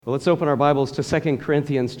Well, let's open our Bibles to 2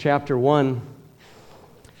 Corinthians chapter 1.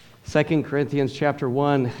 2 Corinthians chapter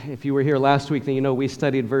 1. If you were here last week, then you know we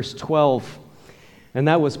studied verse 12. And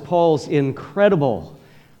that was Paul's incredible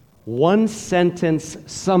one-sentence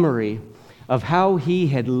summary of how he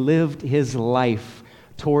had lived his life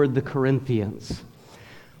toward the Corinthians.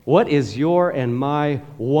 What is your and my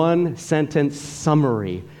one-sentence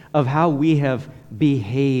summary of how we have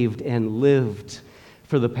behaved and lived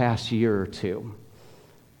for the past year or two?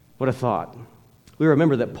 What a thought. We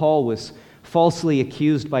remember that Paul was falsely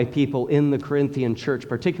accused by people in the Corinthian church,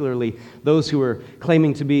 particularly those who were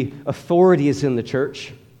claiming to be authorities in the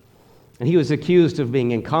church. And he was accused of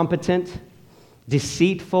being incompetent,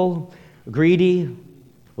 deceitful, greedy,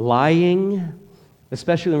 lying,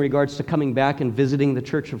 especially in regards to coming back and visiting the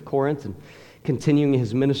church of Corinth and continuing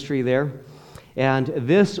his ministry there. And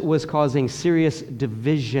this was causing serious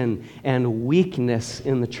division and weakness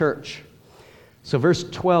in the church. So verse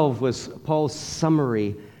 12 was Paul's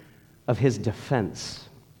summary of his defense,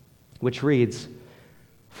 which reads,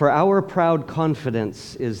 "For our proud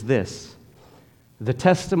confidence is this, the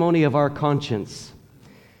testimony of our conscience,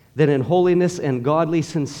 that in holiness and godly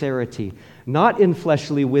sincerity, not in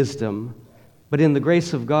fleshly wisdom, but in the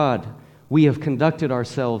grace of God, we have conducted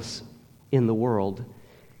ourselves in the world,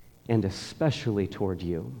 and especially toward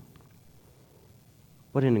you."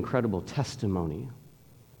 What an incredible testimony.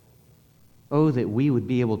 Oh, that we would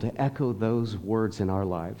be able to echo those words in our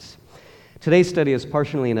lives. Today's study is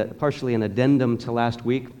partially an addendum to last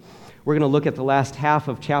week. We're going to look at the last half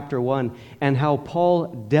of chapter 1 and how Paul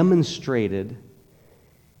demonstrated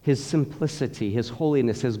his simplicity, his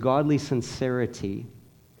holiness, his godly sincerity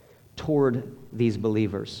toward these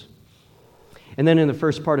believers. And then in the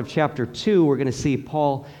first part of chapter 2, we're going to see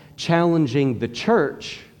Paul challenging the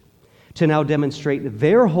church to now demonstrate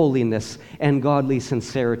their holiness and godly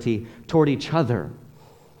sincerity toward each other.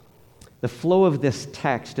 The flow of this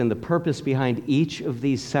text and the purpose behind each of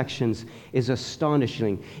these sections is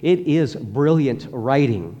astonishing. It is brilliant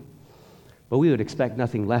writing, but we would expect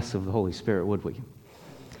nothing less of the Holy Spirit, would we?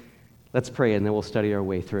 Let's pray and then we'll study our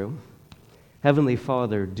way through. Heavenly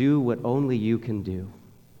Father, do what only you can do.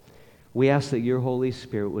 We ask that your Holy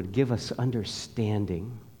Spirit would give us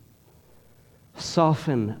understanding,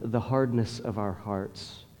 soften the hardness of our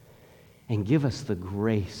hearts, and give us the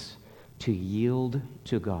grace to yield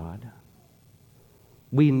to God.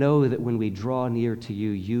 We know that when we draw near to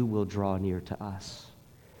you, you will draw near to us.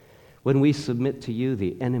 When we submit to you,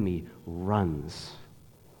 the enemy runs.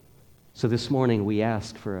 So this morning we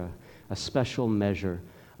ask for a special measure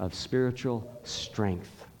of spiritual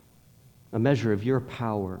strength, a measure of your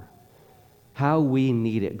power, how we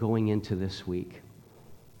need it going into this week.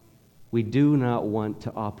 We do not want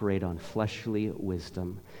to operate on fleshly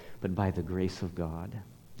wisdom, but by the grace of God.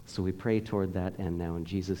 So we pray toward that, and now in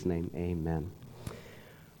Jesus' name, amen.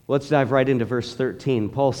 Let's dive right into verse 13.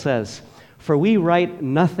 Paul says, "For we write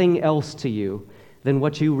nothing else to you than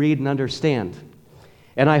what you read and understand.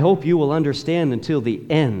 And I hope you will understand until the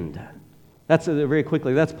end." That's very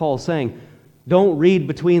quickly, that's Paul saying, don't read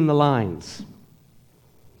between the lines.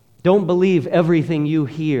 Don't believe everything you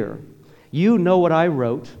hear. You know what I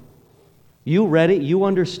wrote. You read it, you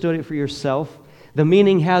understood it for yourself. The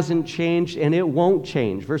meaning hasn't changed, and it won't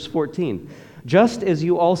change. Verse 14, "Just as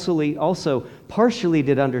you also partially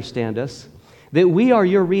did understand us, that we are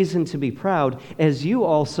your reason to be proud, as you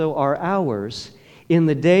also are ours in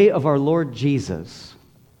the day of our Lord Jesus."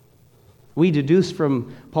 We deduce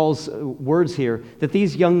from Paul's words here that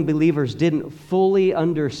these young believers didn't fully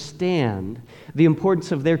understand the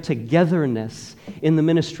importance of their togetherness in the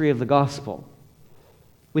ministry of the gospel.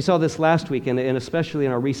 We saw this last week, and especially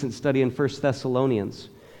in our recent study in 1 Thessalonians,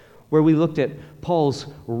 where we looked at Paul's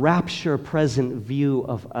rapture-present view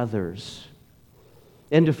of others.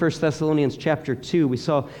 Into 1 Thessalonians chapter 2, we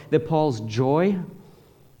saw that Paul's joy,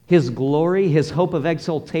 his glory, his hope of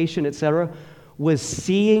exaltation, etc., was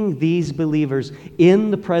seeing these believers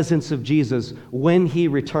in the presence of Jesus when he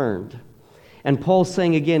returned. And Paul's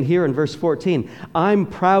saying again here in verse 14, "I'm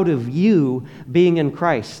proud of you being in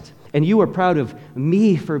Christ, and you are proud of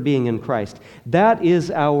me for being in Christ." That is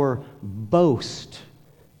our boast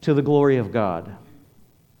to the glory of God.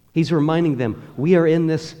 He's reminding them, we are in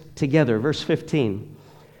this together. Verse 15.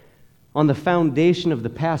 On the foundation of the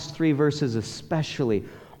past 3 verses especially,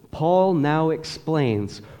 Paul now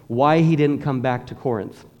explains why he didn't come back to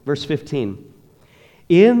Corinth. Verse 15.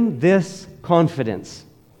 "In this confidence,"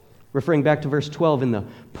 referring back to verse 12, in the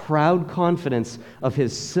proud confidence of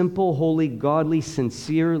his simple, holy, godly,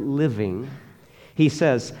 sincere living, he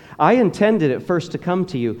says, "I intended at first to come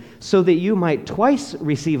to you so that you might twice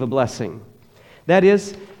receive a blessing. That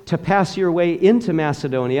is, to pass your way into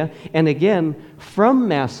Macedonia, and again from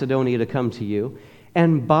Macedonia to come to you,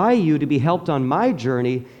 and by you to be helped on my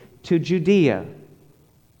journey to Judea.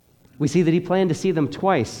 We see that he planned to see them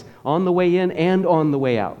twice, on the way in and on the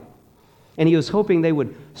way out. And he was hoping they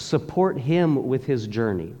would support him with his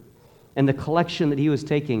journey and the collection that he was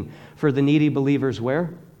taking for the needy believers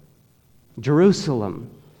where? Jerusalem.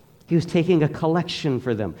 He was taking a collection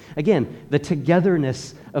for them. Again, the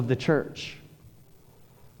togetherness of the church.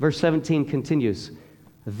 Verse 17 continues,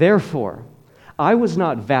 "Therefore, I was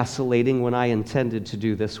not vacillating when I intended to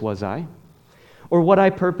do this, was I? Or what I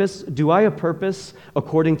purpose, do I a purpose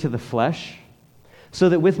according to the flesh, so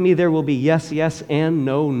that with me there will be yes, yes, and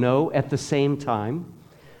no, no at the same time?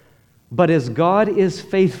 But as God is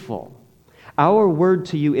faithful, our word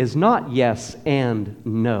to you is not yes and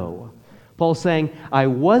no." Paul's saying, I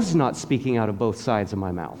was not speaking out of both sides of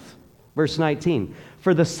my mouth. Verse 19,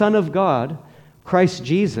 "For the Son of God, Christ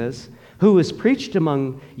Jesus, who was preached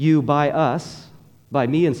among you by us," by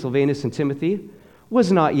me and Silvanus and Timothy,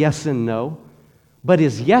 "was not yes and no, but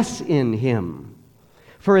is yes in him.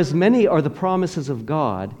 For as many are the promises of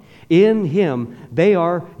God, in him they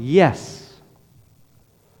are yes."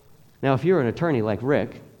 Now, if you're an attorney like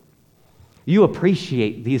Rick, you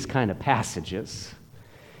appreciate these kind of passages.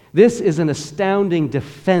 This is an astounding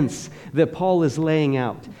defense that Paul is laying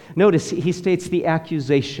out. Notice he states the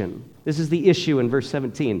accusation. This is the issue in verse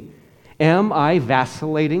 17. Am I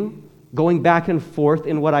vacillating, going back and forth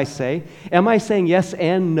in what I say? Am I saying yes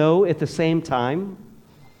and no at the same time?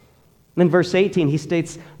 In verse 18, he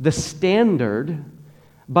states the standard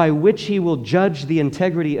by which he will judge the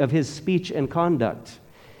integrity of his speech and conduct.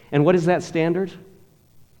 And what is that standard?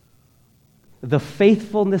 The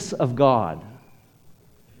faithfulness of God,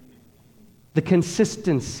 the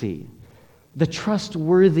consistency, the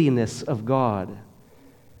trustworthiness of God,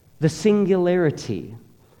 the singularity,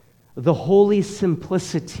 the holy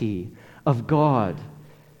simplicity of God.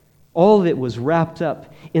 All of it was wrapped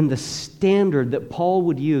up in the standard that Paul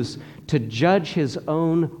would use to judge his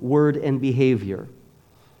own word and behavior.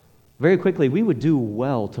 Very quickly, we would do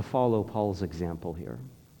well to follow Paul's example here.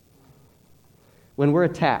 When we're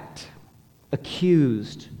attacked,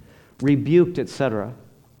 accused, rebuked, etc.,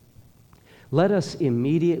 let us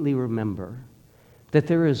immediately remember that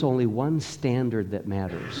there is only one standard that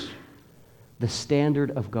matters, the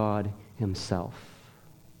standard of God himself.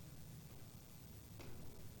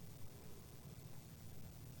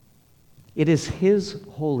 It is his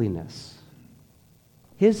holiness,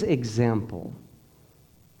 his example,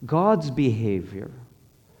 God's behavior,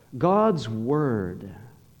 God's word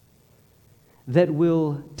that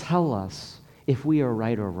will tell us if we are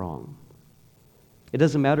right or wrong. It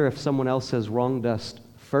doesn't matter if someone else has wronged us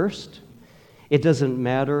first. It doesn't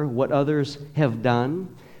matter what others have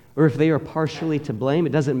done or if they are partially to blame.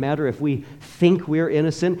 It doesn't matter if we think we're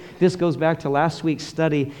innocent. This goes back to last week's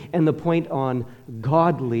study and the point on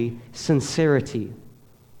godly sincerity.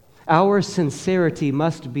 Our sincerity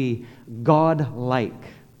must be God-like.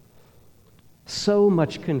 So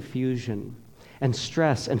much confusion and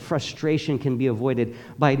stress and frustration can be avoided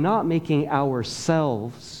by not making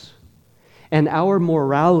ourselves and our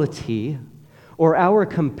morality or our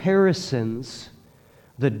comparisons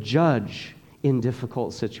the judge in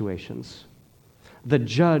difficult situations, the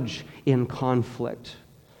judge in conflict,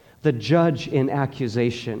 the judge in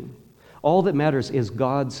accusation. All that matters is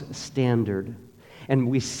God's standard. And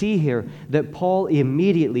we see here that Paul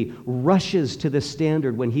immediately rushes to the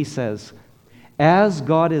standard when he says, as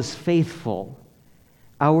God is faithful,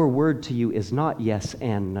 our word to you is not yes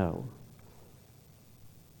and no.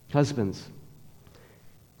 Husbands,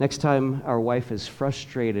 next time our wife is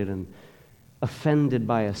frustrated and offended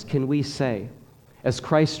by us, can we say, as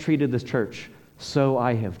Christ treated the church, so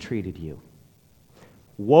I have treated you?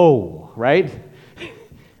 Whoa, right?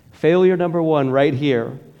 Failure number one right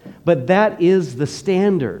here. But that is the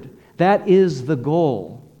standard. That is the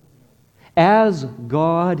goal. As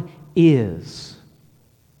God is,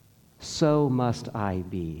 so must I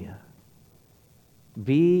be.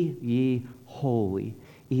 Be ye holy,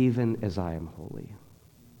 even as I am holy.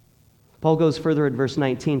 Paul goes further at verse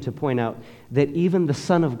 19 to point out that even the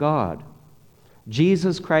Son of God,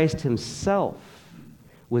 Jesus Christ himself,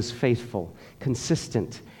 was faithful,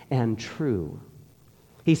 consistent, and true.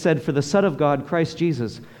 He said, for the Son of God, Christ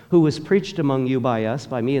Jesus, who was preached among you by us,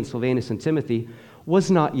 by me and Silvanus and Timothy,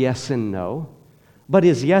 was not yes and no, but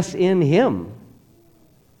is yes in him.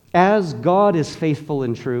 As God is faithful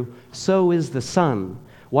and true, so is the Son.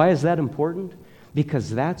 Why is that important?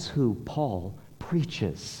 Because that's who Paul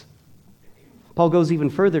preaches. Paul goes even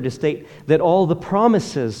further to state that all the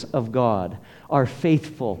promises of God are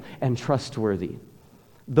faithful and trustworthy.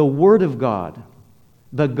 the Word of God,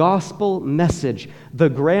 the gospel message, the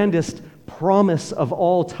grandest promise of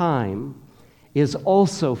all time, is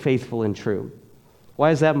also faithful and true.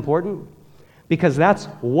 Why is that important? Because that's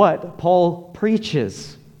what Paul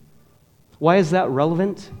preaches. Why is that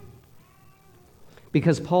relevant?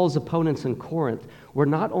 Because Paul's opponents in Corinth were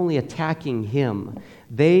not only attacking him,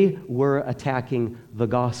 they were attacking the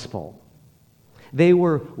gospel. They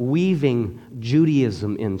were weaving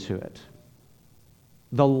Judaism into it.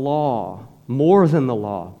 The law, more than the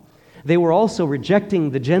law. They were also rejecting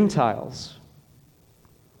the Gentiles.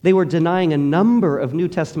 They were denying a number of New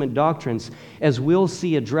Testament doctrines, as we'll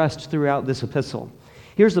see addressed throughout this epistle.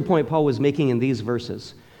 Here's the point Paul was making in these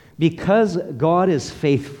verses. Because God is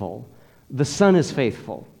faithful, the Son is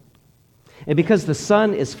faithful. And because the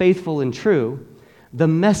Son is faithful and true, the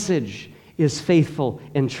message is faithful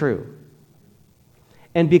and true.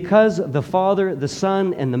 And because the Father, the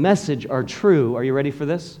Son, and the message are true, are you ready for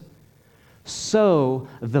this? So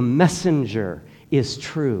the messenger is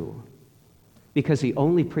true, because he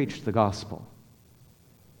only preached the gospel,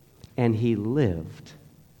 and he lived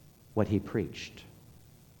what he preached.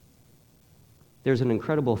 There's an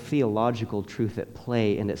incredible theological truth at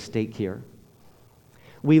play and at stake here.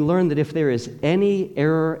 We learn that if there is any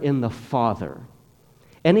error in the Father,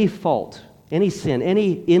 any fault, any sin,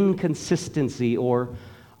 any inconsistency or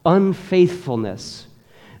unfaithfulness,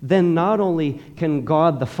 then not only can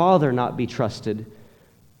God the Father not be trusted,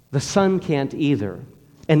 the Son can't either,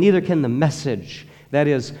 and neither can the message, that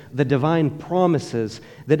is, the divine promises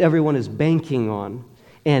that everyone is banking on,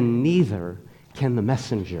 and neither can the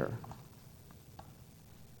messenger.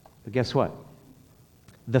 But guess what?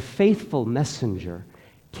 The faithful messenger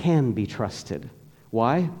can be trusted.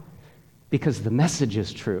 Why? Because the message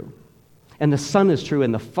is true, and the Son is true,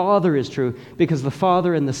 and the Father is true, because the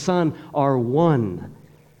Father and the Son are one.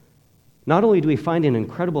 Not only do we find an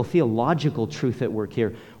incredible theological truth at work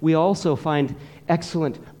here, we also find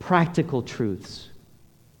excellent practical truths.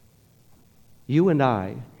 You and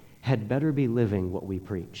I had better be living what we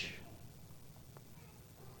preach.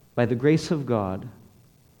 By the grace of God,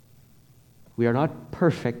 we are not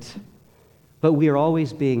perfect, but we are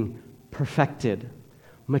always being perfected,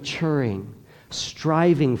 maturing,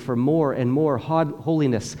 striving for more and more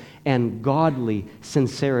holiness and godly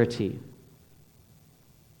sincerity.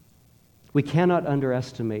 We cannot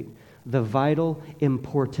underestimate the vital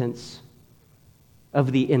importance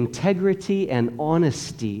of the integrity and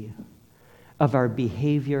honesty of our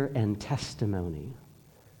behavior and testimony,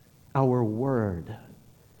 our word.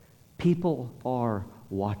 People are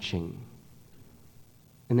watching.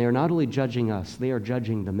 And they are not only judging us, they are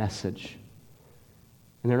judging the message.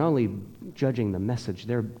 And they're not only judging the message,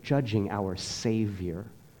 they're judging our Savior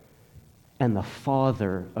and the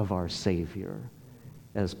Father of our Savior,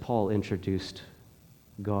 as Paul introduced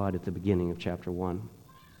God at the beginning of chapter 1.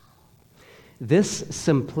 This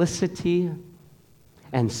simplicity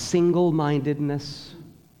and single-mindedness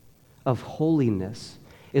of holiness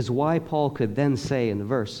is why Paul could then say in the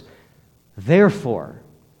verse, Therefore,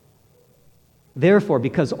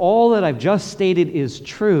 because all that I've just stated is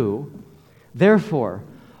true, therefore,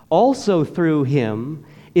 also through him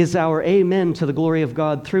is our amen to the glory of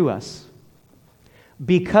God through us.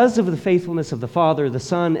 Because of the faithfulness of the Father, the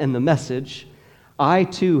Son, and the message, I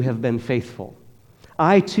too have been faithful.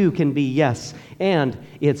 I too can be yes, and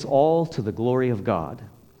it's all to the glory of God.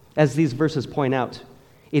 As these verses point out,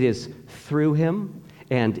 it is through him,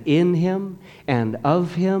 and in him, and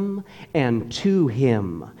of him, and to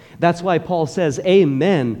him. That's why Paul says,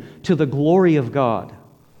 Amen to the glory of God.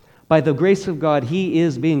 By the grace of God, he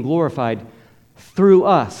is being glorified through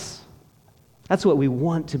us. That's what we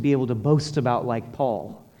want to be able to boast about like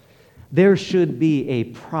Paul. There should be a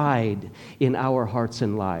pride in our hearts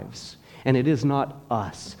and lives. And it is not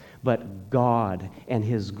us, but God and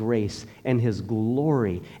his grace and his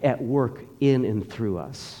glory at work in and through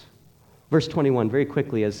us. Verse 21, very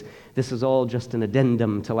quickly, as this is all just an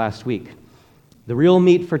addendum to last week. The real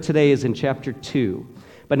meat for today is in chapter 2.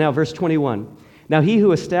 But now verse 21. Now he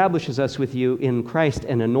who establishes us with you in Christ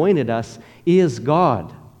and anointed us is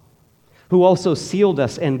God, who also sealed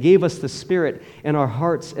us and gave us the Spirit in our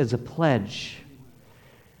hearts as a pledge.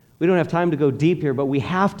 We don't have time to go deep here, but we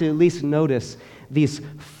have to at least notice these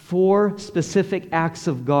 4 specific acts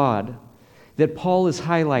of God that Paul is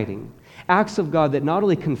highlighting. Acts of God that not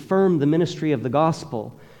only confirm the ministry of the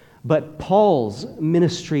gospel, but Paul's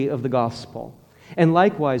ministry of the gospel, and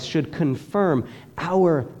likewise should confirm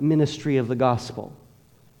our ministry of the gospel.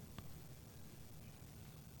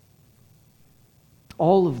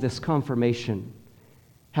 All of this confirmation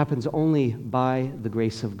happens only by the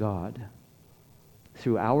grace of God,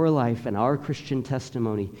 through our life and our Christian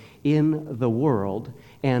testimony in the world,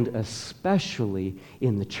 and especially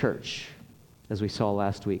in the church, as we saw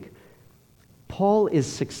last week. Paul is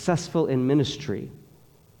successful in ministry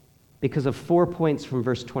because of 4 points from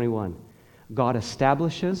verse 21. God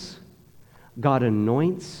establishes, God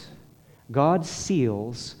anoints, God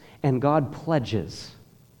seals, and God pledges.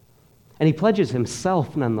 And he pledges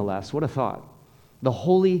himself nonetheless. What a thought. The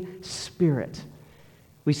Holy Spirit.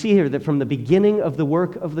 We see here that from the beginning of the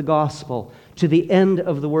work of the gospel to the end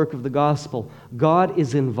of the work of the gospel, God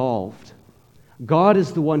is involved. God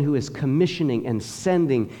is the one who is commissioning and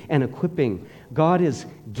sending and equipping. God is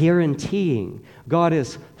guaranteeing. God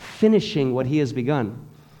is finishing what he has begun.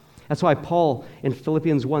 That's why Paul in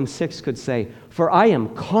Philippians 1:6 could say, "For I am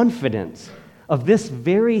confident of this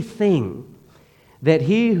very thing, that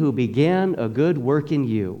he who began a good work in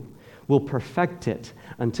you will perfect it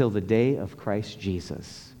until the day of Christ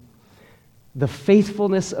Jesus." The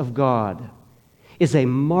faithfulness of God is a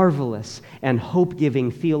marvelous and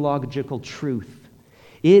hope-giving theological truth.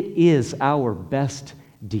 It is our best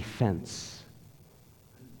defense.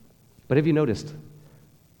 But have you noticed,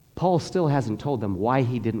 Paul still hasn't told them why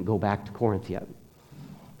he didn't go back to Corinth yet.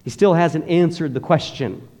 He still hasn't answered the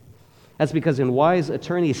question. That's because in wise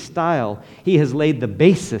attorney style, he has laid the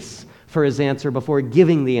basis for his answer before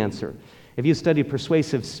giving the answer. If you study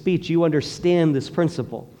persuasive speech, you understand this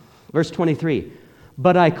principle. Verse 23,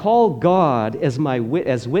 "But I call God as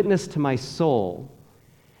witness to my soul,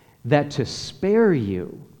 that to spare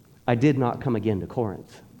you, I did not come again to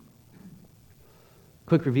Corinth."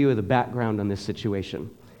 Quick review of the background on this situation.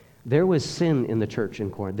 There was sin in the church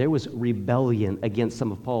in Corinth. There was rebellion against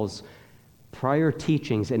some of Paul's prior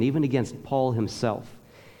teachings and even against Paul himself.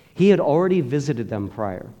 He had already visited them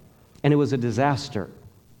prior, and it was a disaster.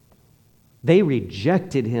 They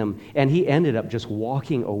rejected him, and he ended up just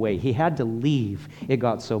walking away. He had to leave. It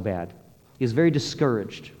got so bad. He was very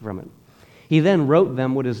discouraged from it. He then wrote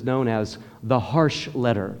them what is known as the harsh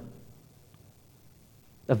letter,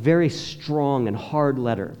 a very strong and hard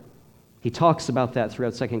letter. He talks about that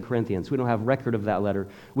throughout 2 Corinthians. We don't have record of that letter.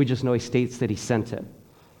 We just know he states that he sent it.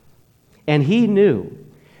 And he knew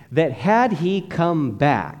that had he come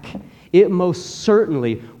back, it most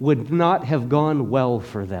certainly would not have gone well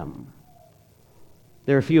for them.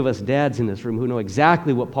 There are a few of us dads in this room who know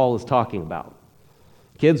exactly what Paul is talking about.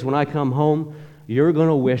 Kids, when I come home, you're going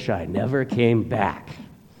to wish I never came back.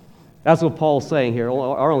 That's what Paul's saying here.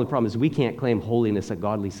 Our only problem is we can't claim holiness and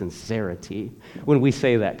godly sincerity when we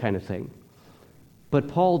say that kind of thing. But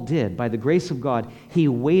Paul did. By the grace of God, he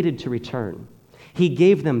waited to return. He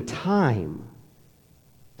gave them time.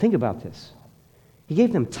 Think about this. He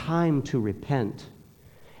gave them time to repent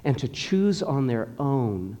and to choose on their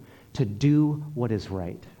own to do what is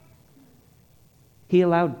right. He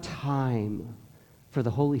allowed time for the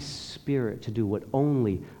Holy Spirit to do what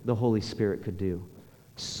only the Holy Spirit could do.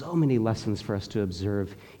 So many lessons for us to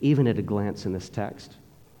observe, even at a glance in this text.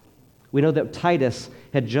 We know that Titus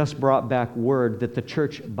had just brought back word that the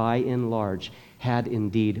church, by and large, had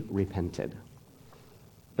indeed repented.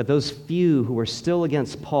 But those few who were still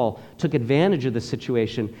against Paul took advantage of the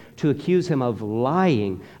situation to accuse him of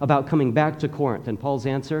lying about coming back to Corinth. And Paul's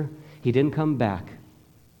answer? He didn't come back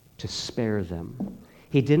to spare them.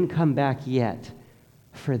 He didn't come back yet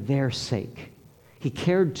for their sake. He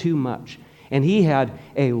cared too much. And he had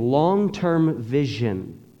a long-term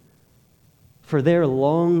vision for their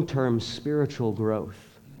long-term spiritual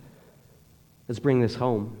growth. Let's bring this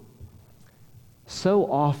home.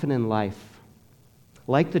 So often in life,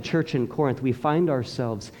 like the church in Corinth, we find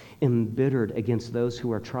ourselves embittered against those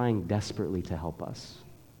who are trying desperately to help us.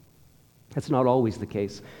 That's not always the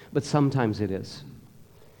case, but sometimes it is.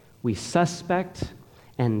 We suspect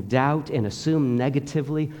and doubt and assume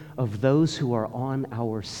negatively of those who are on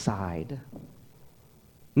our side.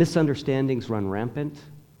 Misunderstandings run rampant.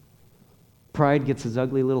 Pride gets its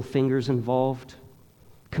ugly little fingers involved.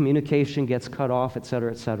 Communication gets cut off,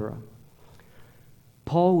 etc., etc.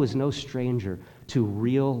 Paul was no stranger to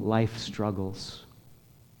real life struggles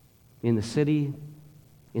in the city,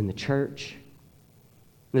 in the church.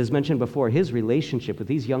 And as mentioned before, his relationship with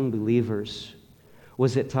these young believers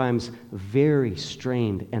was at times very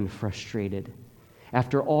strained and frustrated.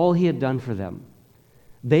 After all he had done for them,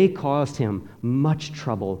 they caused him much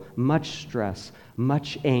trouble, much stress,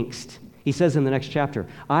 much angst. He says in the next chapter,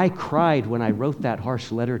 "I cried when I wrote that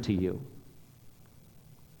harsh letter to you."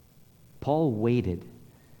 Paul waited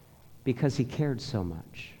because he cared so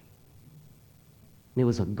much. And it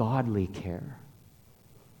was a godly care.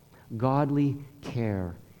 Godly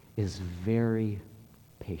care is very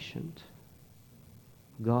patient.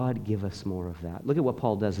 God, give us more of that. Look at what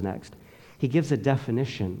Paul does next. he gives a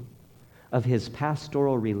definition of his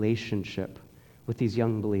pastoral relationship with these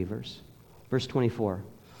young believers. Verse 24,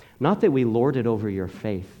 not that we lord it over your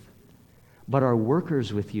faith, but are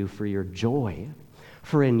workers with you for your joy.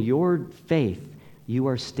 For in your faith you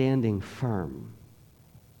are standing firm.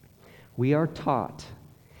 We are taught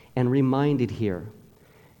and reminded here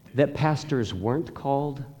that pastors weren't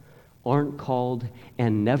called, aren't called,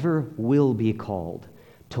 and never will be called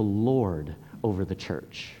to lord over the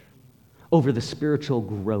church, over the spiritual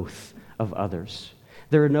growth of others.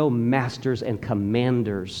 There are no masters and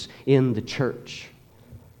commanders in the church.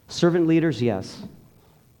 Servant leaders, yes.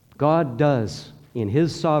 God does, in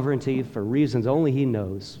his sovereignty, for reasons only he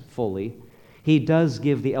knows fully, he does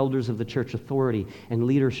give the elders of the church authority and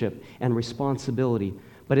leadership and responsibility.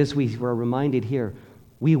 But as we were reminded here,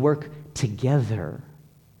 we work together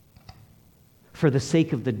for the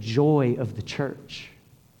sake of the joy of the church.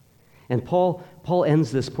 And Paul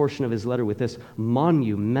ends this portion of his letter with this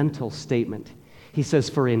monumental statement. He says,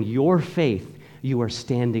 for in your faith you are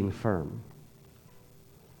standing firm.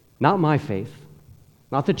 Not my faith,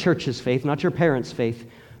 not the church's faith, not your parents' faith.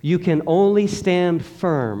 You can only stand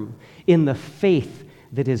firm in the faith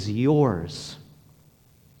that is yours.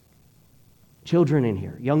 Children in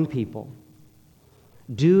here, young people,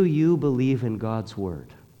 do you believe in God's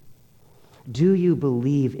word? Do you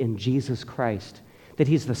believe in Jesus Christ, that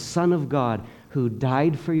he's the Son of God who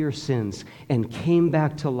died for your sins and came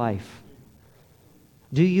back to life?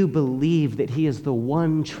 Do you believe that he is the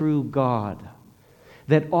one true God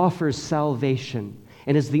that offers salvation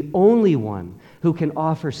and is the only one who can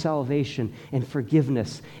offer salvation and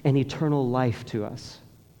forgiveness and eternal life to us?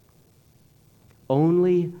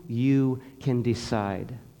 Only you can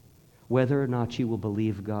decide whether or not you will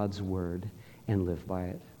believe God's word and live by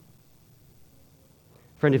it.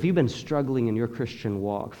 Friend, if you've been struggling in your Christian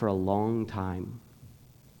walk for a long time,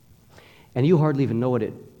 and you hardly even know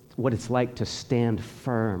what it's like to stand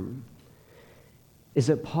firm, is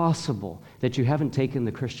it possible that you haven't taken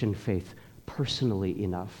the Christian faith personally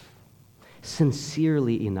enough,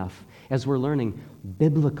 sincerely enough, as we're learning,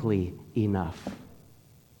 biblically enough?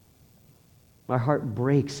 My heart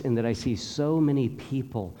breaks in that I see so many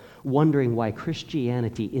people wondering why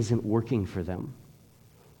Christianity isn't working for them.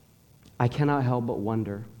 I cannot help but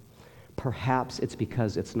wonder, perhaps it's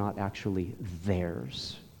because it's not actually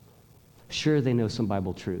theirs. Sure, they know some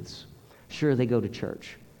Bible truths. Sure, they go to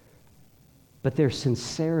church. But their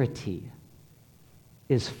sincerity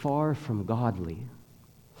is far from godly.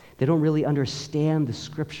 They don't really understand the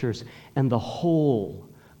scriptures and the whole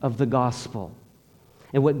of the gospel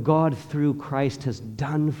and what God through Christ has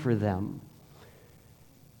done for them.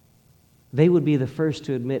 They would be the first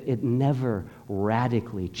to admit it never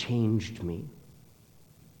radically changed me.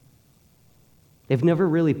 They've never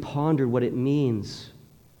really pondered what it means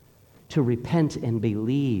to repent and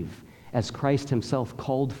believe as Christ himself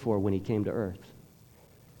called for when he came to earth.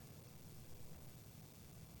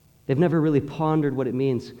 They've never really pondered what it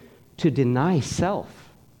means to deny self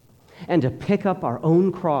and to pick up our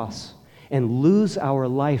own cross and lose our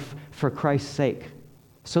life for Christ's sake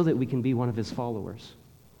so that we can be one of his followers.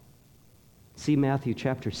 See Matthew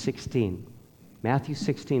chapter 16. Matthew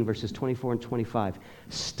 16, verses 24 and 25.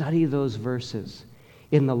 Study those verses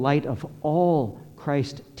in the light of all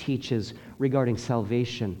Christ teaches regarding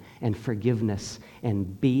salvation and forgiveness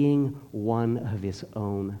and being one of his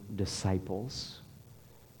own disciples.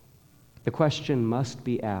 The question must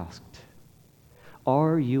be asked,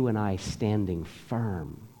 are you and I standing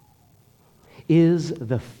firm? Is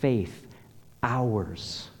the faith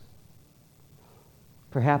ours?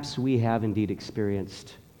 Perhaps we have indeed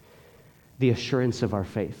experienced the assurance of our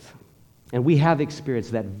faith. And we have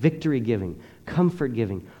experienced that victory-giving,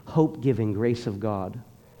 comfort-giving, hope-giving grace of God.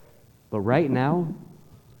 But right now,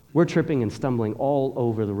 we're tripping and stumbling all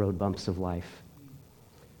over the road bumps of life.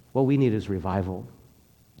 What we need is revival,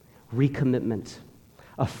 recommitment,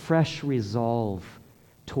 a fresh resolve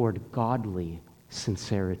toward godly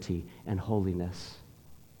sincerity and holiness.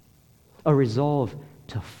 A resolve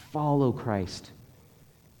to follow Christ,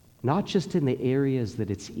 not just in the areas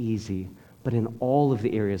that it's easy, but in all of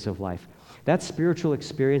the areas of life. That spiritual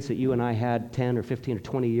experience that you and I had 10 or 15 or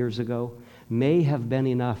 20 years ago may have been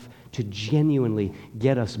enough to genuinely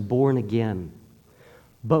get us born again.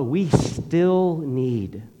 But we still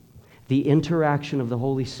need the interaction of the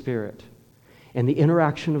Holy Spirit and the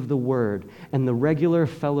interaction of the Word and the regular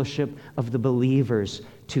fellowship of the believers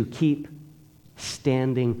to keep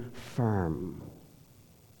standing firm.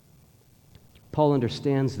 Paul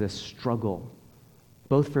understands this struggle,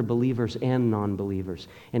 both for believers and non-believers.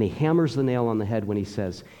 And he hammers the nail on the head when he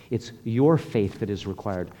says, it's your faith that is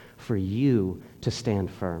required for you to stand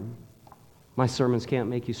firm. My sermons can't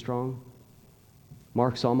make you strong.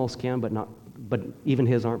 Mark's almost can, but even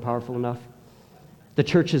his aren't powerful enough. The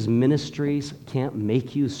church's ministries can't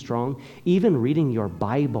make you strong. Even reading your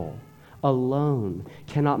Bible alone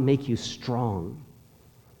cannot make you strong.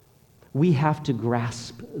 We have to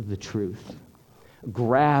grasp the truth,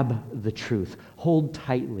 grab the truth, hold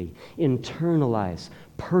tightly, internalize,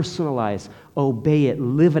 personalize, obey it,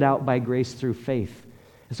 live it out by grace through faith.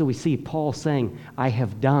 And so we see Paul saying, I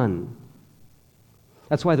have done.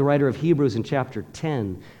 That's why the writer of Hebrews in chapter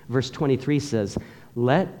 10, verse 23 says,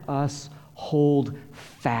 let us hold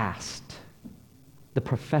fast the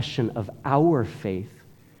profession of our faith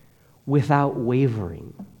without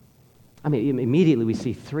wavering. I mean, immediately we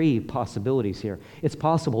see three possibilities here. It's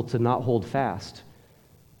possible to not hold fast.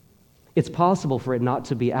 It's possible for it not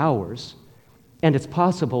to be ours. And it's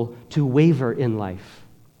possible to waver in life.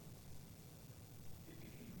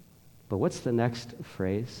 But what's the next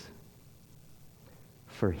phrase?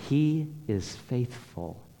 For he is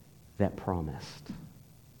faithful that promised.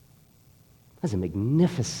 That's a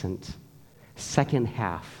magnificent second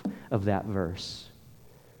half of that verse.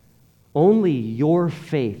 Only your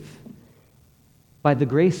faith, by the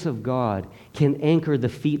grace of God, can anchor the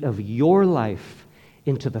feet of your life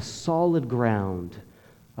into the solid ground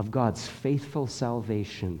of God's faithful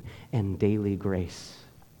salvation and daily grace.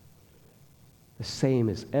 The same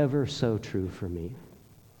is ever so true for me.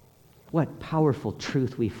 What powerful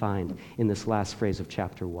truth we find in this last phrase of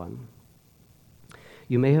chapter 1.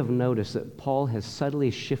 You may have noticed that Paul has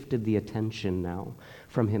subtly shifted the attention now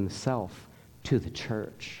from himself to the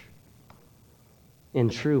church. In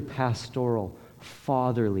true pastoral,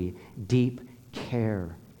 fatherly, deep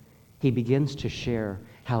care, he begins to share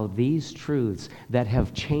how these truths that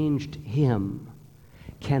have changed him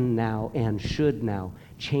can now and should now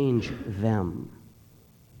change them.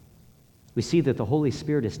 We see that the Holy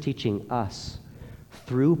Spirit is teaching us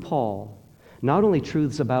through Paul not only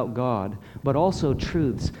truths about God, but also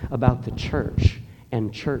truths about the church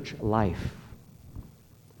and church life.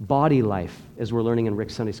 Body life, as we're learning in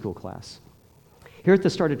Rick's Sunday school class. Here at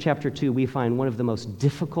the start of chapter 2, we find one of the most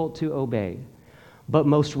difficult to obey, but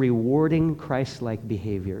most rewarding Christ-like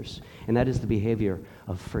behaviors, and that is the behavior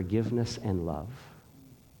of forgiveness and love.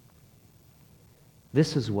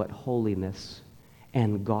 This is what holiness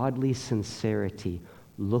and godly sincerity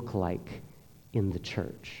look like in the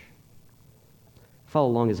church. Follow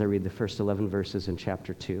along as I read the first 11 verses in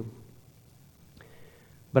chapter 2.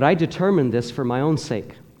 But I determined this for my own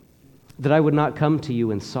sake, that I would not come to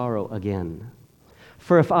you in sorrow again.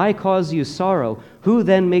 For if I cause you sorrow, who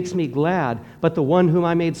then makes me glad but the one whom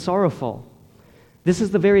I made sorrowful? This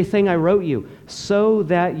is the very thing I wrote you, so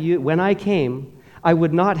that you, when I came, I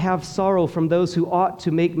would not have sorrow from those who ought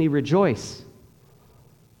to make me rejoice.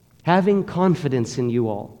 Having confidence in you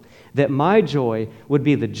all, that my joy would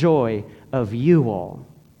be the joy of you all.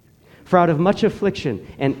 For out of much affliction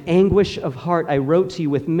and anguish of heart I wrote to you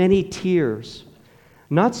with many tears,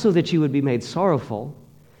 not so that you would be made sorrowful,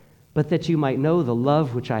 but that you might know the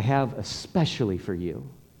love which I have especially for you.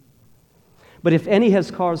 But if any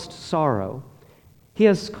has caused sorrow, he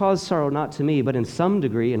has caused sorrow not to me, but in some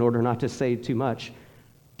degree, in order not to say too much,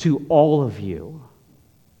 to all of you.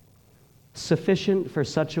 Sufficient for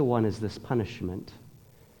such a one is this punishment,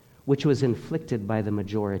 which was inflicted by the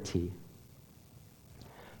majority,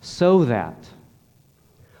 so that,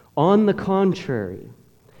 on the contrary,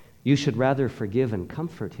 you should rather forgive and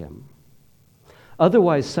comfort him.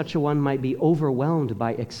 Otherwise, such a one might be overwhelmed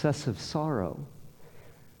by excessive sorrow.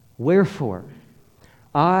 Wherefore,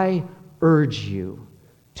 I urge you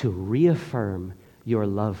to reaffirm your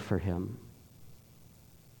love for him.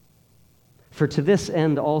 For to this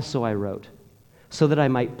end also I wrote, so that I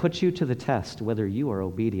might put you to the test whether you are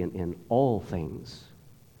obedient in all things.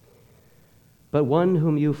 But one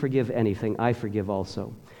whom you forgive anything, I forgive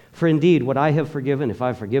also. For indeed, what I have forgiven, if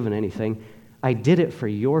I've forgiven anything, I did it for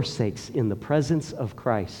your sakes in the presence of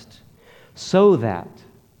Christ, so that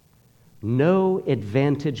no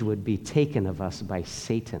advantage would be taken of us by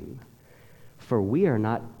Satan, for we are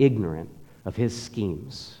not ignorant of his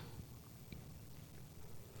schemes.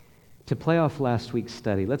 To play off last week's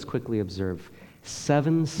study, let's quickly observe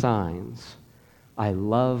 7 signs I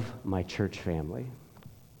love my church family.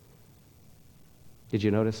 Did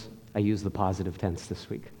you notice? I used the positive tense this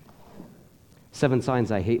week. 7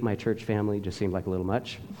 signs I hate my church family just seemed like a little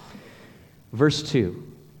much. Verse 2,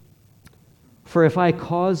 for if I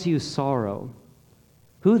cause you sorrow,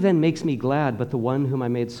 who then makes me glad but the one whom I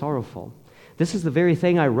made sorrowful? This is the very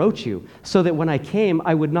thing I wrote you, so that when I came,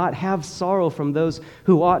 I would not have sorrow from those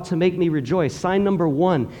who ought to make me rejoice. Sign number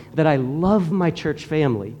 1, that I love my church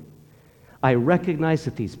family. I recognize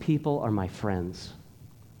that these people are my friends.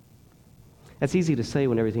 That's easy to say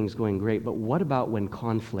when everything's going great, but what about when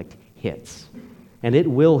conflict hits? And it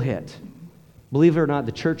will hit. Believe it or not,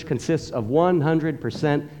 the church consists of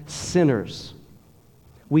 100% sinners.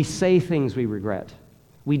 We say things we regret.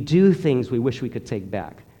 We do things we wish we could take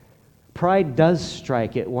back. Pride does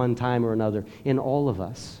strike at one time or another in all of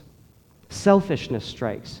us. Selfishness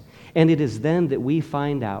strikes. And it is then that we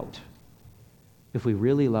find out if we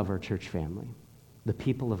really love our church family, the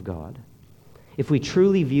people of God, if we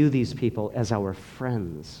truly view these people as our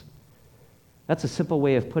friends. That's a simple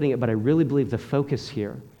way of putting it, but I really believe the focus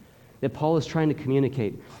here that Paul is trying to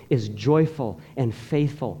communicate is joyful and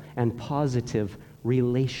faithful and positive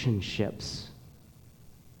relationships.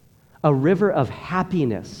 A river of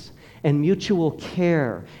happiness and mutual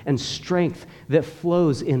care and strength that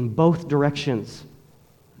flows in both directions.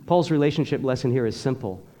 Paul's relationship lesson here is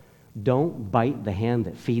simple. Don't bite the hand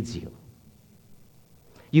that feeds you.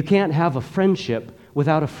 You can't have a friendship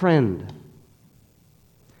without a friend.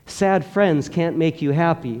 Sad friends can't make you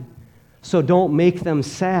happy, so don't make them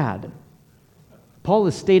sad. Paul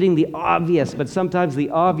is stating the obvious, but sometimes the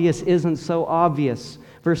obvious isn't so obvious.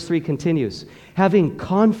 Verse 3 continues, having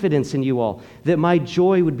confidence in you all, that my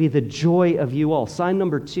joy would be the joy of you all. Sign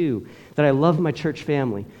number 2, that I love my church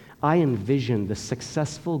family. I envision the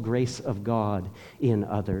successful grace of God in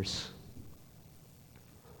others.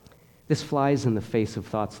 This flies in the face of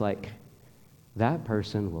thoughts like, that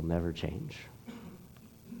person will never change.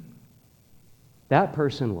 That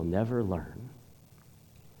person will never learn.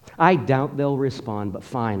 I doubt they'll respond, but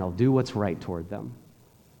fine, I'll do what's right toward them.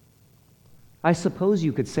 I suppose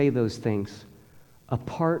you could say those things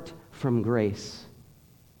apart from grace.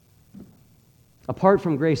 Apart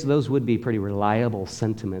from grace, those would be pretty reliable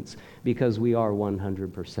sentiments because we are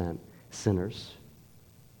 100% sinners.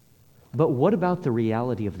 But what about the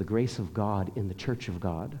reality of the grace of God in the church of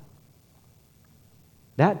God?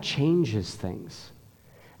 That changes things.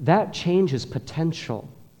 That changes potential.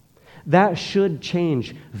 That should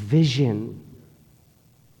change vision.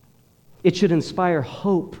 It should inspire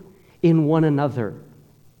hope in one another.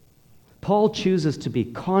 Paul chooses to be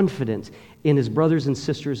confident in his brothers and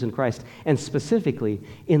sisters in Christ, and specifically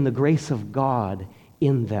in the grace of God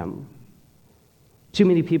in them. Too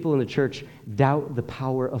many people in the church doubt the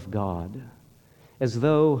power of God, as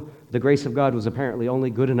though the grace of God was apparently only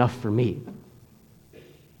good enough for me.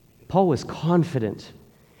 Paul was confident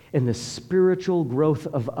in the spiritual growth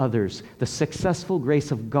of others, the successful grace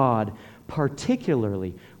of God,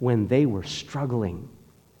 particularly when they were struggling.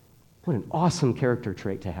 What an awesome character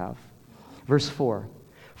trait to have. Verse 4,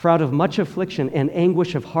 for out of much affliction and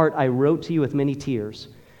anguish of heart I wrote to you with many tears.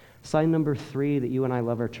 Sign number 3 that you and I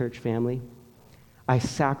love our church family. I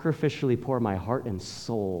sacrificially pour my heart and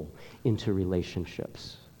soul into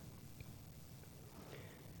relationships.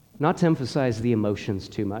 Not to emphasize the emotions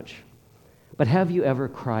too much, but have you ever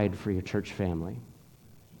cried for your church family?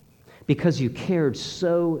 Because you cared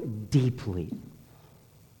so deeply.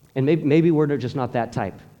 And maybe we're just not that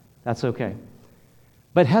type. That's okay.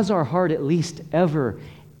 But has our heart at least ever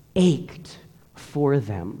ached for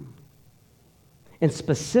them? And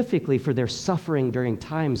specifically for their suffering during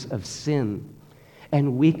times of sin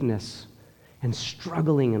and weakness and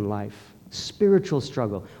struggling in life, spiritual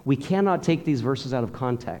struggle. We cannot take these verses out of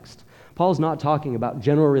context. Paul's not talking about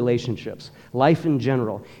general relationships, life in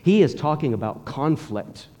general. He is talking about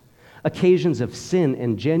conflict, occasions of sin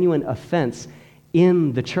and genuine offense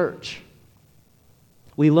in the church.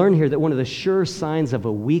 We learn here that one of the sure signs of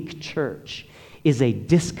a weak church is a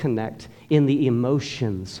disconnect in the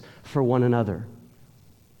emotions for one another.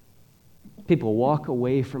 People walk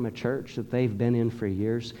away from a church that they've been in for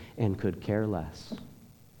years and could care less.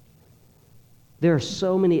 There are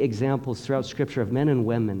so many examples throughout Scripture of men and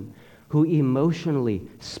women who emotionally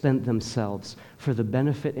spent themselves for the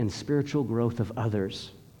benefit and spiritual growth of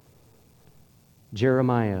others.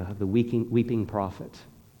 Jeremiah, the weeping prophet,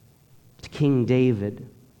 to King David,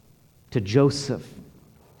 to Joseph.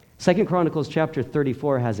 2 Chronicles chapter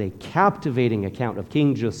 34 has a captivating account of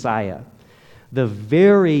King Josiah, the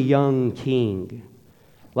very young king,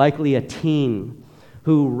 likely a teen,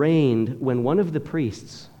 who reigned when one of the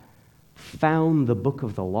priests found the book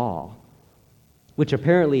of the law, which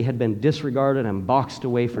apparently had been disregarded and boxed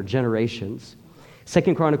away for generations.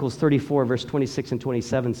 2 Chronicles 34, verse 26 and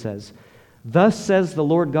 27 says, thus says the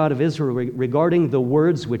Lord God of Israel regarding the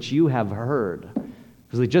words which you have heard.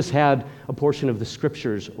 Because we just had a portion of the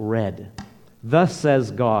scriptures read. Thus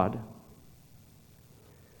says God,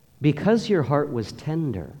 because your heart was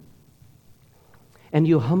tender, and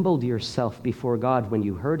you humbled yourself before God when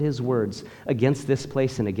you heard his words against this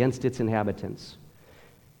place and against its inhabitants,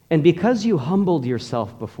 And because you humbled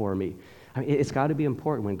yourself before me, I mean, it's got to be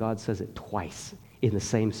important when God says it twice in the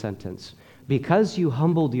same sentence. Because you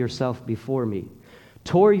humbled yourself before me,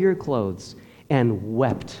 tore your clothes, and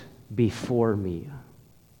wept before me,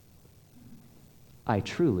 I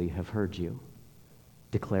truly have heard you,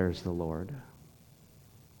 declares the Lord.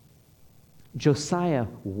 Josiah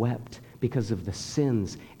wept because of the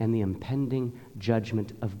sins and the impending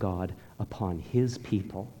judgment of God upon his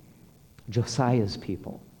people, Josiah's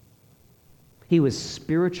people. He was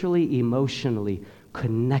spiritually, emotionally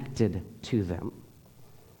connected to them.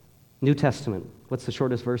 New Testament, what's the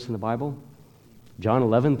shortest verse in the Bible? John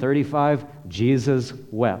 11:35, Jesus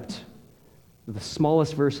wept. The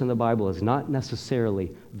smallest verse in the Bible is not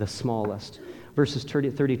necessarily the smallest. Verses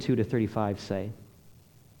 32 to 35 say,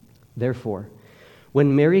 therefore,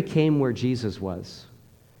 when Mary came where Jesus was,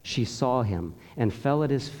 she saw him and fell at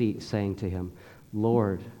his feet, saying to him,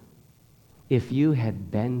 Lord, if you had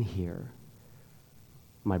been here,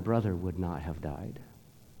 my brother would not have died.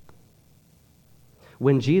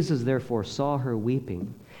 When Jesus therefore saw her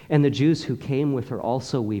weeping, and the Jews who came with her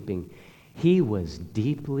also weeping, he was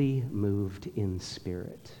deeply moved in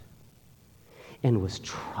spirit and was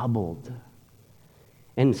troubled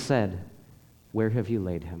and said, where have you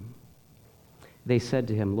laid him? They said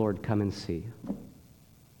to him, Lord, come and see.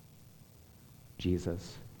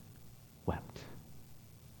 Jesus wept.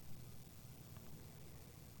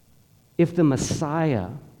 If the Messiah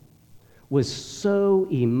was so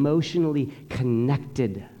emotionally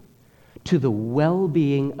connected to the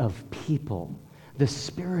well-being of people, the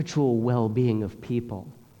spiritual well-being of people,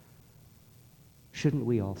 shouldn't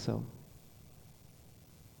we also?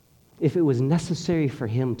 If it was necessary for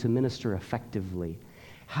him to minister effectively,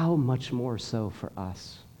 how much more so for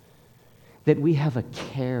us? That we have a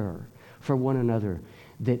care for one another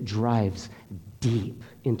that drives deep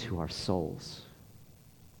into our souls.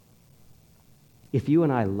 If you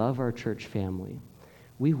and I love our church family,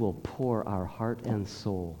 we will pour our heart and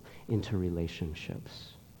soul into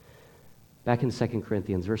relationships. Back in 2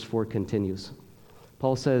 Corinthians, verse 4 continues.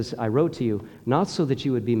 Paul says, I wrote to you not so that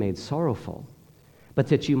you would be made sorrowful, but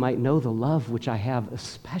that you might know the love which I have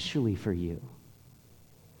especially for you.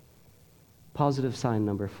 Positive sign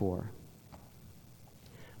number 4.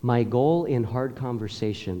 My goal in hard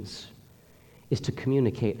conversations is to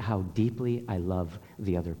communicate how deeply I love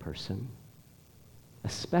the other person,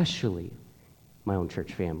 especially my own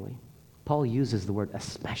church family. Paul uses the word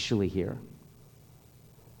especially here.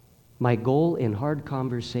 My goal in hard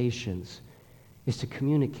conversations is to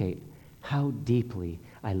communicate how deeply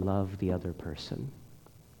I love the other person.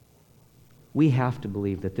 We have to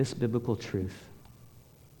believe that this biblical truth,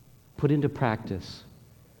 put into practice,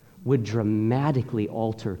 would dramatically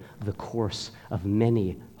alter the course of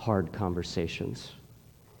many hard conversations.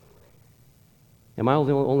 Am I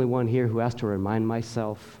the only one here who has to remind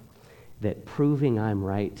myself that proving I'm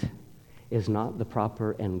right is not the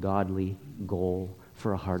proper and godly goal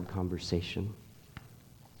for a hard conversation?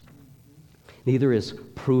 Neither is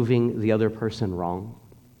proving the other person wrong.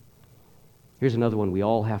 Here's another one we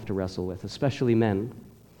all have to wrestle with, especially men.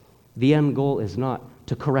 The end goal is not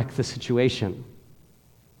to correct the situation.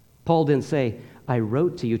 Paul didn't say, I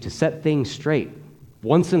wrote to you to set things straight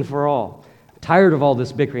once and for all. Tired of all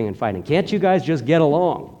this bickering and fighting. Can't you guys just get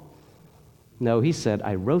along? No, he said,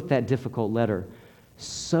 I wrote that difficult letter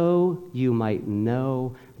so you might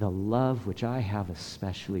know the love which I have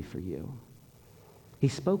especially for you. He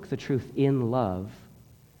spoke the truth in love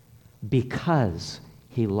because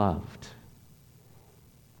he loved.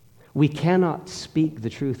 We cannot speak the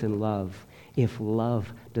truth in love if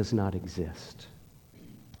love does not exist.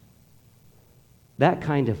 That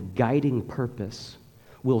kind of guiding purpose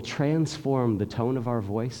will transform the tone of our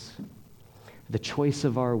voice, the choice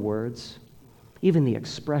of our words, even the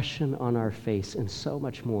expression on our face, and so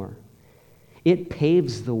much more. It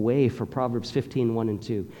paves the way for Proverbs 15:1 and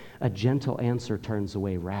 2. A gentle answer turns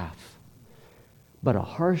away wrath, but a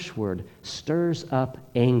harsh word stirs up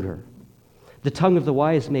anger. The tongue of the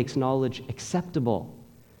wise makes knowledge acceptable,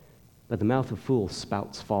 but the mouth of fools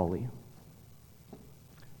spouts folly.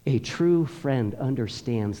 A true friend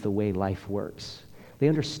understands the way life works. They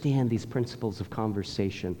understand these principles of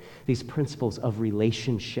conversation, these principles of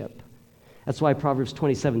relationship. That's why Proverbs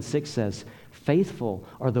 27:6 says, faithful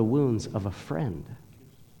are the wounds of a friend,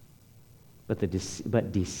 but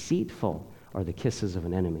deceitful are the kisses of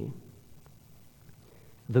an enemy.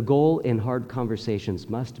 The goal in hard conversations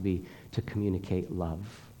must be to communicate love.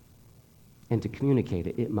 And to communicate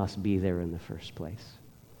it, it must be there in the first place.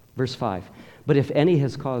 Verse 5, but if any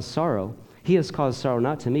has caused sorrow, he has caused sorrow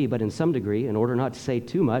not to me, but in some degree, in order not to say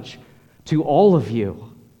too much, to all of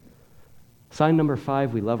you. Sign number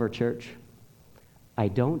 5, we love our church. I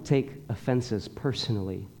don't take offenses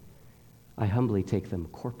personally. I humbly take them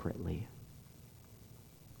corporately.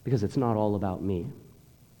 Because it's not all about me.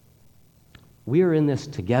 We are in this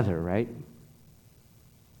together, right?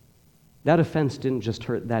 That offense didn't just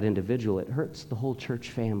hurt that individual, it hurts the whole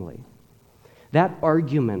church family. That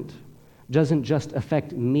argument doesn't just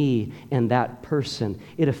affect me and that person,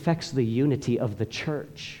 it affects the unity of the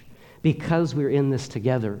church because we're in this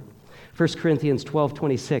together. 1 Corinthians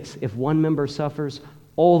 12:26, if one member suffers,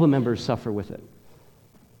 all the members suffer with it.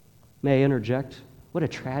 May I interject? What a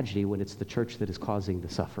tragedy when it's the church that is causing the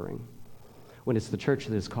suffering, when it's the church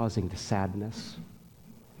that is causing the sadness.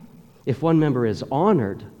 If one member is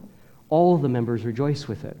honored, all the members rejoice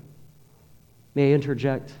with it. May I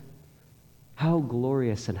interject? How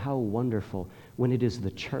glorious and how wonderful when it is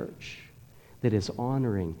the church that is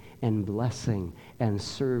honoring and blessing and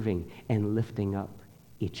serving and lifting up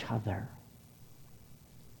each other.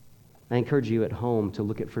 I encourage you at home to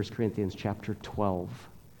look at 1 Corinthians chapter 12,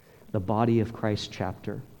 the body of Christ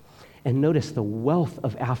chapter, and notice the wealth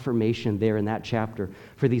of affirmation there in that chapter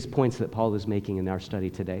for these points that Paul is making in our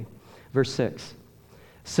study today. Verse 6,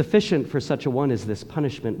 sufficient for such a one is this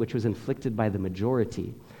punishment which was inflicted by the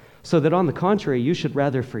majority, so that on the contrary you should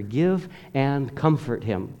rather forgive and comfort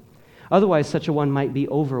him. Otherwise such a one might be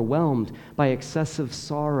overwhelmed by excessive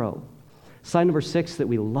sorrow. Sign number 6 that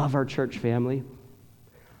we love our church family.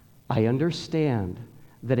 I understand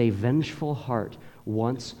that a vengeful heart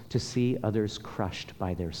wants to see others crushed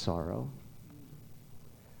by their sorrow.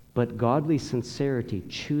 But godly sincerity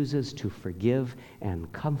chooses to forgive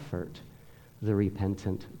and comfort the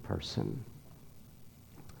repentant person.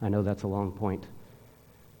 I know that's a long point.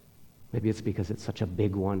 Maybe it's because it's such a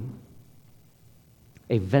big one.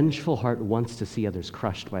 A vengeful heart wants to see others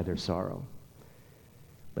crushed by their sorrow,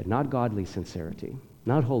 but not godly sincerity,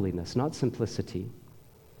 not holiness, not simplicity.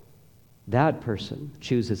 That person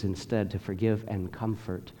chooses instead to forgive and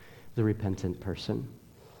comfort the repentant person.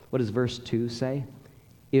 What does verse 2 say?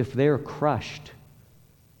 If they're crushed,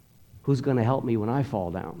 who's going to help me when I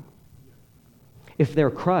fall down? If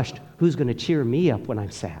they're crushed, who's going to cheer me up when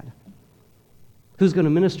I'm sad? Who's going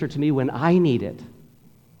to minister to me when I need it?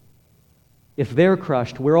 If they're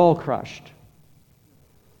crushed, we're all crushed.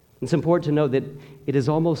 It's important to note that it is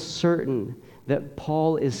almost certain that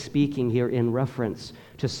Paul is speaking here in reference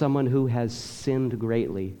to someone who has sinned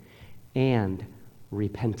greatly and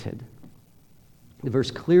repented. The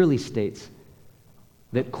verse clearly states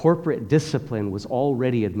that corporate discipline was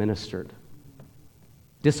already administered.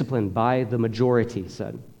 Discipline by the majority,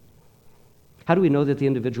 said. How do we know that the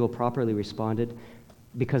individual properly responded?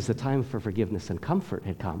 Because the time for forgiveness and comfort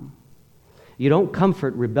had come. You don't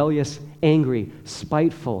comfort rebellious, angry,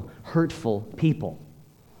 spiteful, hurtful people.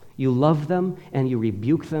 You love them and you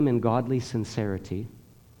rebuke them in godly sincerity.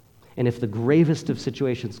 And if the gravest of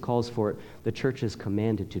situations calls for it, the church is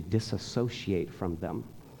commanded to disassociate from them.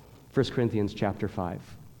 1 Corinthians chapter 5.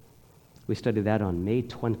 We studied that on May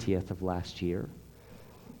 20th of last year.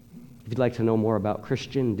 If you'd like to know more about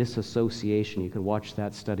Christian disassociation, you can watch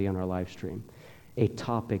that study on our live stream. A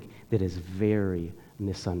topic that is very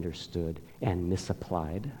misunderstood and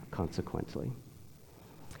misapplied, consequently.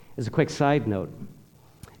 As a quick side note,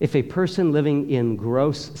 if a person living in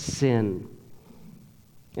gross sin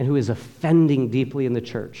and who is offending deeply in the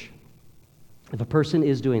church, if a person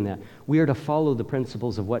is doing that, we are to follow the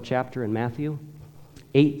principles of what chapter in Matthew?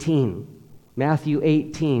 18. Matthew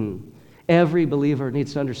 18. Every believer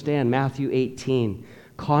needs to understand Matthew 18,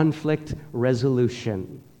 conflict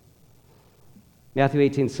resolution. Matthew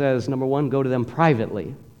 18 says, number 1, go to them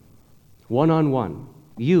privately, one-on-one.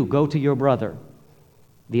 You go to your brother,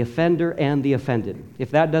 the offender and the offended.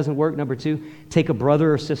 If that doesn't work, number 2, take a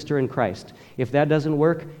brother or sister in Christ. If that doesn't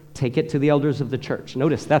work, take it to the elders of the church.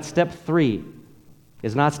 Notice, that's step 3,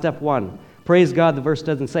 is not step 1. Praise God, the verse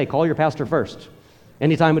doesn't say, call your pastor first,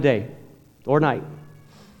 any time of day or night.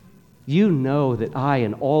 You know that I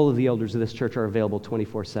and all of the elders of this church are available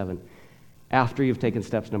 24/7 after you've taken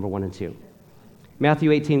steps number 1 and 2.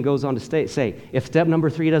 Matthew 18 goes on to say, if step number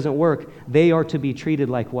 3 doesn't work, they are to be treated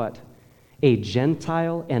like what? A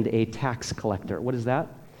Gentile and a tax collector. What is that?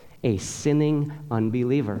 A sinning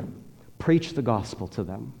unbeliever. Preach the gospel to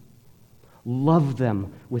them. Love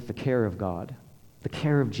them with the care of God, the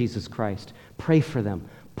care of Jesus Christ. Pray for them.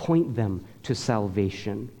 Point them to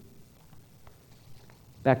salvation.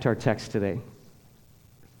 Back to our text today.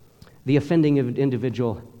 The offending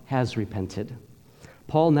individual has repented.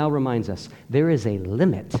 Paul now reminds us there is a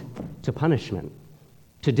limit to punishment,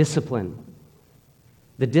 to discipline.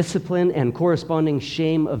 The discipline and corresponding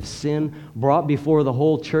shame of sin brought before the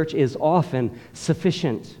whole church is often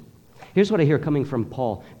sufficient. Here's what I hear coming from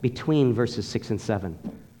Paul between verses 6 and 7.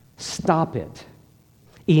 Stop it.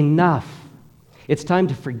 Enough. It's time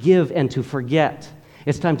to forgive and to forget.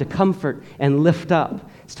 It's time to comfort and lift up.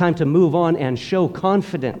 It's time to move on and show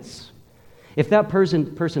confidence. If that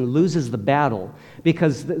person loses the battle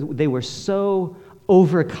because they were so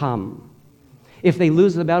overcome, if they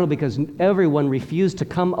lose the battle because everyone refused to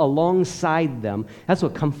come alongside them, that's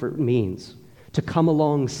what comfort means, to come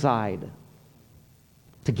alongside,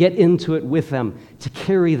 to get into it with them, to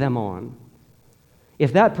carry them on.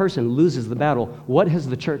 If that person loses the battle, what has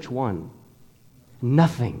the church won?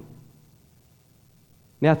 Nothing.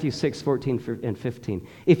 Matthew 6:14 and 15.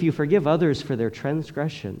 If you forgive others for their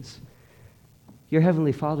transgressions, your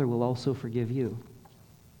heavenly Father will also forgive you.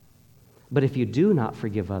 But if you do not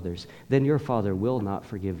forgive others, then your Father will not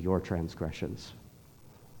forgive your transgressions.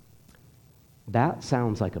 That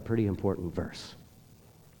sounds like a pretty important verse.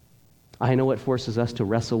 I know it forces us to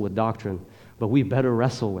wrestle with doctrine, but we better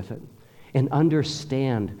wrestle with it and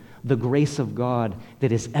understand the grace of God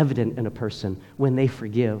that is evident in a person when they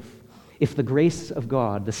forgive. If the grace of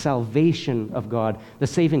God, the salvation of God, the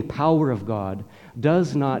saving power of God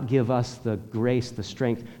does not give us the grace, the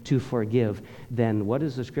strength to forgive, then what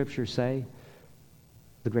does the Scripture say?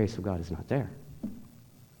 The grace of God is not there.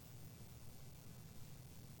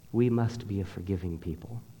 We must be a forgiving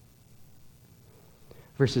people.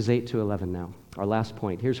 Verses 8 to 11 now, our last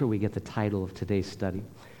point. Here's where we get the title of today's study.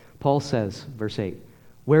 Paul says, verse 8,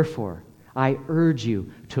 "Wherefore, I urge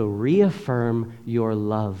you to reaffirm your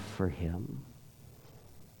love for him."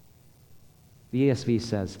 The ESV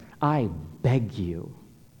says, "I beg you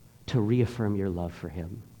to reaffirm your love for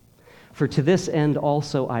him. For to this end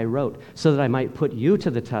also I wrote, so that I might put you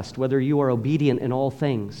to the test, whether you are obedient in all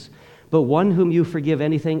things. But one whom you forgive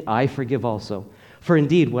anything, I forgive also. For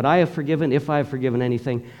indeed, what I have forgiven, if I have forgiven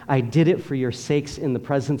anything, I did it for your sakes in the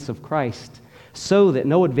presence of Christ, so that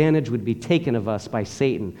no advantage would be taken of us by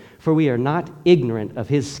Satan, for we are not ignorant of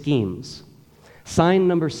his schemes." Sign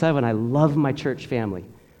number 7, I love my church family.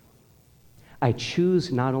 I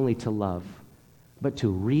choose not only to love, but to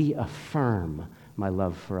reaffirm my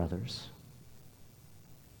love for others.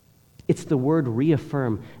 It's the word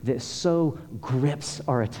reaffirm that so grips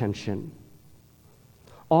our attention.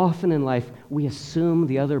 Often in life, we assume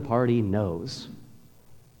the other party knows.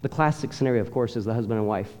 The classic scenario, of course, is the husband and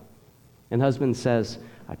wife. And the husband says,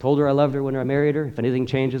 "I told her I loved her when I married her. If anything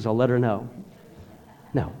changes, I'll let her know."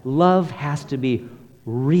 No, love has to be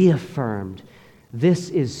reaffirmed. This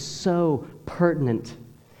is so pertinent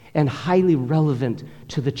and highly relevant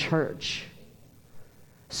to the church.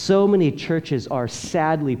 So many churches are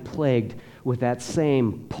sadly plagued with that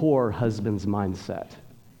same poor husband's mindset.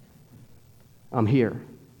 I'm here.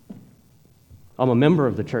 I'm a member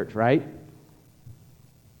of the church, right?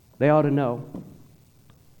 They ought to know.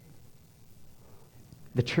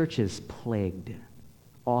 The church is plagued,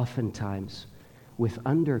 oftentimes, with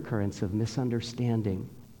undercurrents of misunderstanding,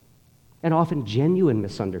 and often genuine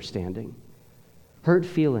misunderstanding, hurt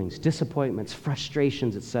feelings, disappointments,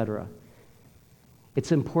 frustrations, etc.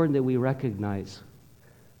 It's important that we recognize,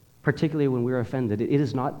 particularly when we're offended, it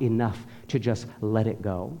is not enough to just let it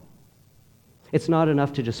go. It's not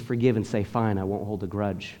enough to just forgive and say, "Fine, I won't hold a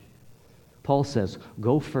grudge." Paul says,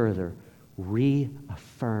 go further,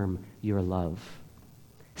 reaffirm your love.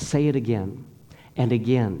 Say it again and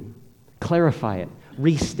again. Clarify it,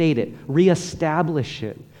 restate it, reestablish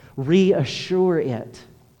it, reassure it.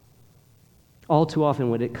 All too often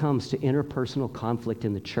when it comes to interpersonal conflict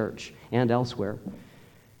in the church and elsewhere,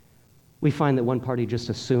 we find that one party just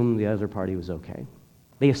assumed the other party was okay.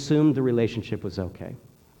 They assumed the relationship was okay.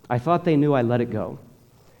 I thought they knew, I let it go.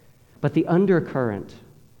 But the undercurrent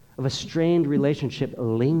of a strained relationship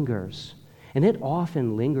lingers, and it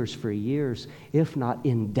often lingers for years, if not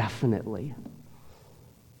indefinitely.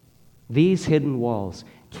 These hidden walls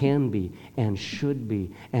can be and should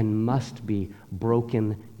be and must be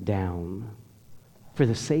broken down for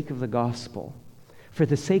the sake of the gospel, for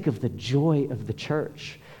the sake of the joy of the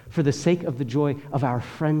church, for the sake of the joy of our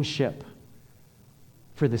friendship,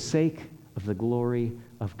 for the sake of the glory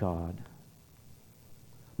of God.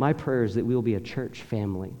 My prayer is that we will be a church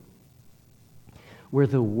family where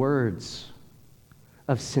the words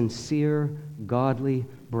of sincere, godly,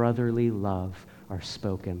 brotherly love are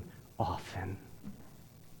spoken often.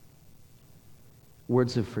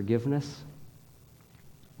 Words of forgiveness,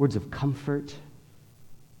 words of comfort,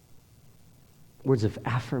 words of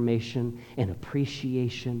affirmation and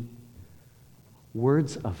appreciation,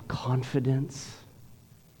 words of confidence.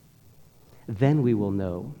 Then we will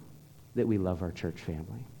know that we love our church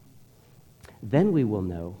family. Then we will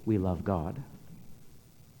know we love God.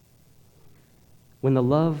 When the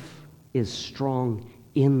love is strong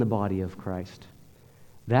in the body of Christ,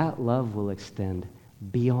 that love will extend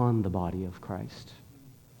beyond the body of Christ.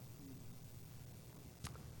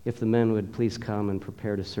 If the men would please come and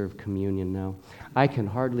prepare to serve communion now. I can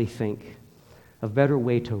hardly think of a better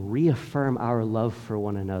way to reaffirm our love for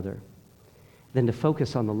one another than to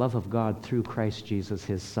focus on the love of God through Christ Jesus,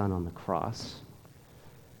 his Son, on the cross.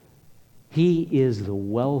 He is the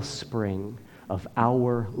wellspring of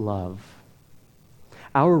our love.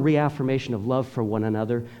 Our reaffirmation of love for one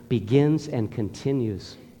another begins and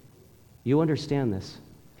continues, you understand this,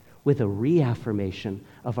 with a reaffirmation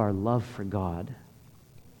of our love for God.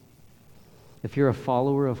 If you're a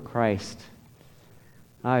follower of Christ,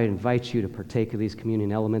 I invite you to partake of these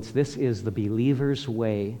communion elements. This is the believer's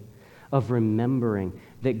way of remembering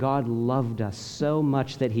that God loved us so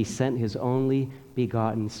much that he sent his only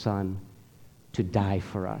begotten Son to die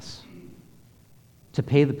for us, to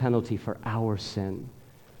pay the penalty for our sin,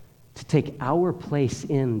 to take our place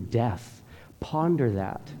in death. Ponder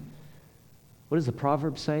that. What does the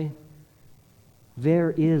proverb say?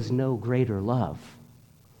 There is no greater love.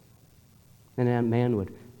 And that man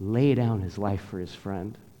would lay down his life for his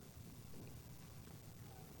friend.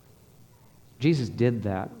 Jesus did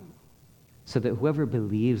that so that whoever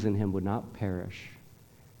believes in him would not perish,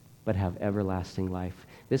 but have everlasting life.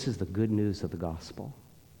 This is the good news of the gospel.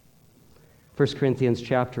 1 Corinthians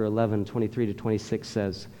chapter 11, 23 to 26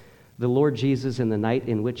 says, the Lord Jesus, in the night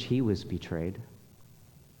in which he was betrayed,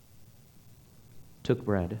 took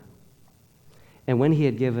bread, and when he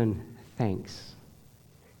had given thanks,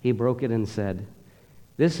 he broke it and said,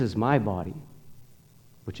 this is my body,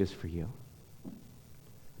 which is for you.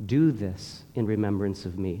 Do this in remembrance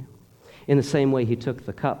of me. In the same way, he took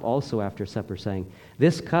the cup also after supper, saying,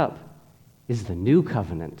 this cup is the new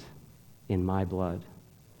covenant in my blood.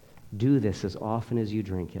 Do this as often as you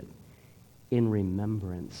drink it in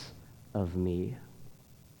remembrance of me.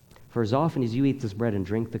 For as often as you eat this bread and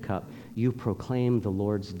drink the cup, you proclaim the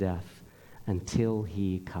Lord's death until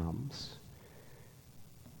he comes.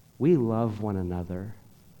 We love one another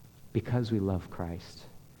because we love Christ.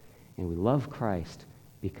 And we love Christ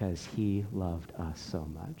because he loved us so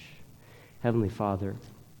much. Heavenly Father,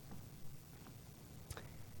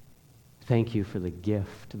 thank you for the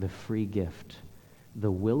gift, the free gift,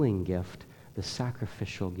 the willing gift, the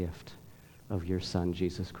sacrificial gift of your Son,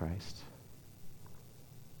 Jesus Christ.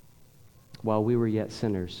 While we were yet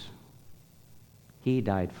sinners, he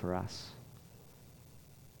died for us.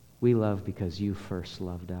 We love because you first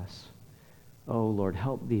loved us. Oh, Lord,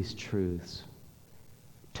 help these truths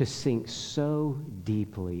to sink so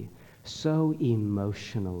deeply, so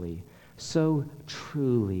emotionally, so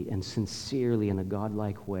truly and sincerely in a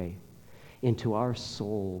godlike way into our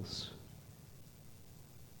souls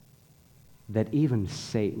that even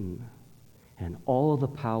Satan and all the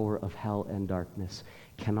power of hell and darkness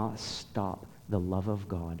cannot stop the love of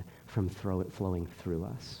God from flowing through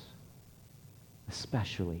us,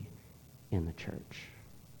 especially in the church.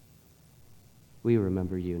 We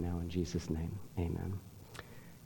remember you now in Jesus' name. Amen.